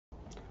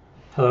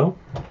Hello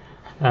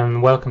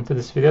and welcome to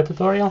this video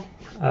tutorial.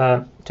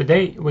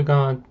 Today we're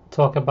going to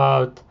talk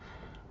about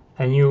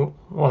the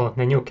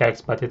new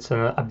kext, but it's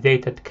an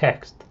updated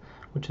kext,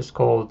 which is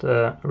called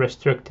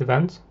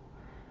RestrictEvents,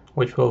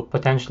 which will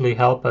potentially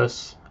help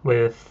us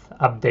with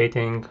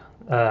updating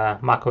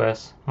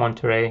macOS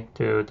Monterey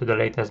to the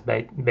latest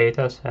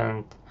betas,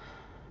 and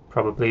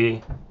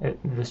probably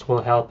this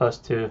will help us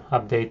to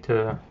update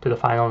to the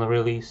final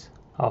release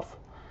of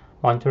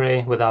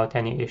Monterey without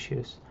any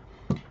issues.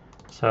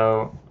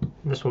 So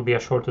this will be a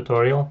short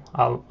tutorial.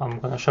 I'm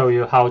going to show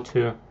you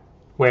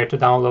where to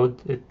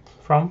download it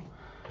from,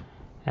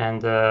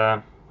 and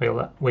we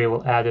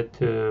will add it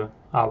to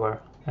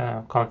our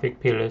config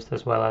plist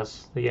as well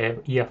as the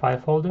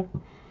EFI folder.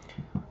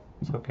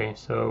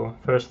 So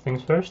first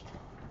things first,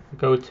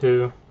 go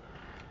to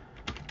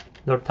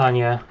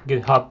Dortania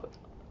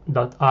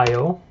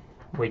github.io,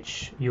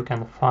 which you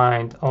can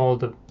find all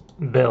the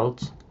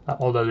builds,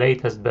 all the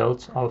latest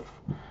builds of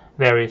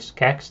various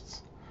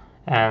kexts,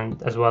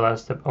 and as well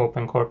as the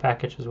open core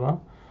package as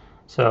well.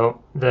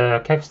 So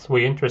the kext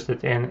we're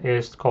interested in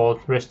is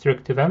called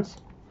RestrictEvents.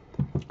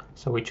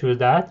 So we choose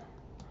that.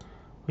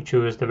 We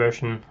choose the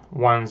version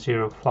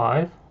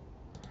 1.05,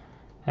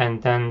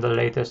 and then the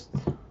latest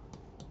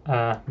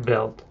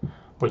build,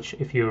 which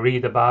if you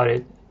read about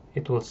it,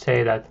 it will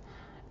say that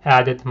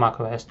added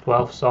macOS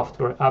 12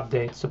 software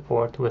update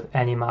support with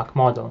any Mac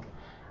model.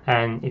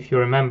 And if you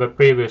remember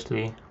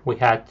previously, we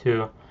had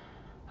to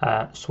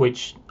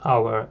switch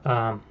our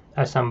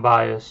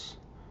SMBIOS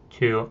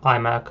to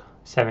iMac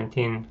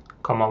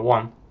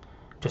 17,1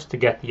 just to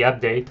get the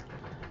update,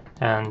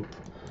 and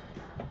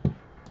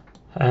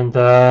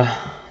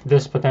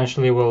this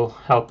potentially will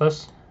help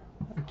us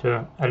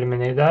to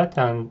eliminate that,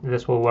 and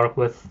this will work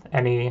with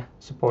any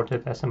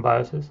supported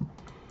SMBIOSes.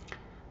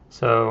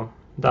 So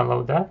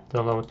download that,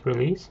 download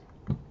release,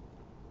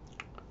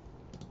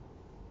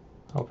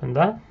 open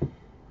that.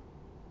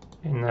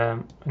 In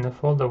the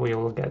folder we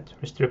will get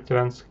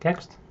RestrictEvents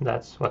kext.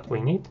 That's what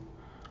we need.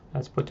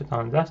 Let's put it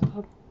on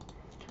desktop.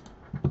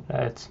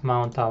 Let's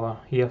mount our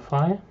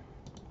EFI,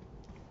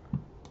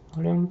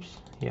 volumes,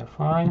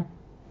 EFI,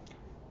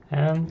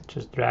 and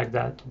just drag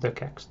that to the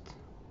kext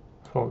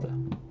folder.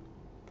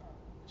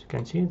 As you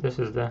can see, this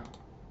is the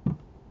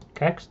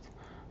kext.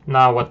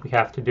 Now what we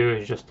have to do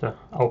is just to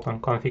open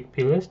config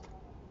plist.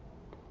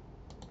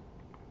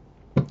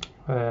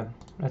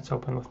 Let's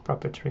open with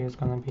proprietary, it's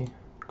going to be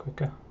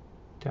quicker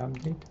to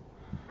update.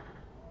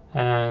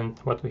 And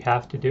what we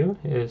have to do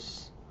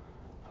is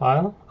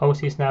file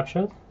OC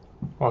snapshot.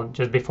 Well,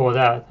 just before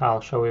that,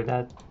 I'll show you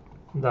that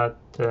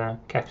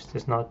kext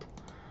is not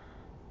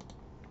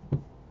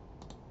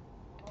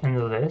in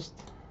the list.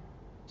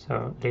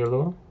 So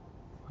Lilo,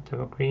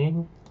 whatever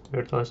green,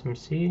 virtual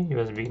SMC,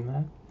 USB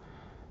Mac,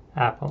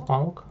 Apple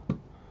Alk,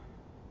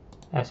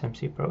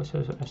 SMC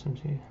processor,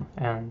 SMC,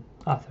 and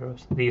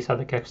Atheros. These are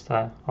the kexts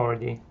I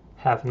already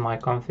have in my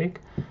config.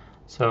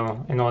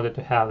 So in order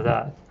to have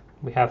that,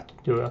 we have to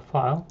do a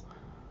file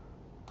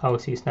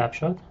OC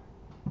snapshot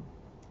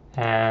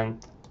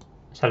and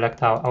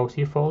select our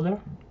OC folder,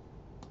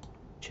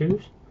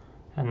 choose,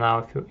 and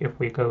now if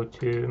we go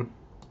to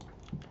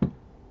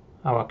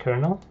our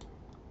kernel,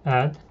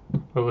 add,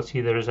 we will see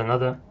there is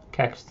another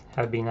kext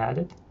have been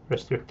added,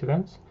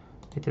 RestrictEvents.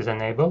 It is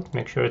enabled,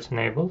 make sure it's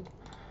enabled,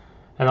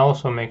 and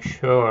also make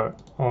sure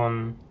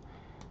in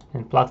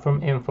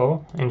platform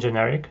info in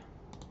generic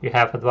you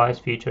have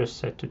advanced features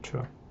set to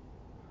true.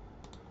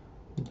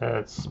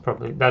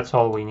 That's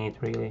all we need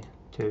really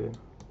to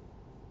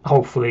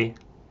hopefully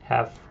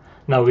have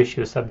no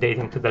issues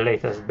updating to the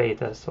latest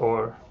betas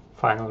or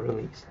final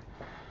release.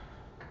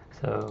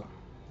 So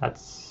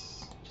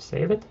let's just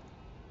save it,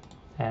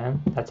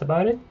 and that's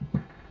about it.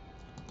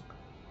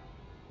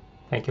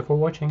 Thank you for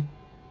watching.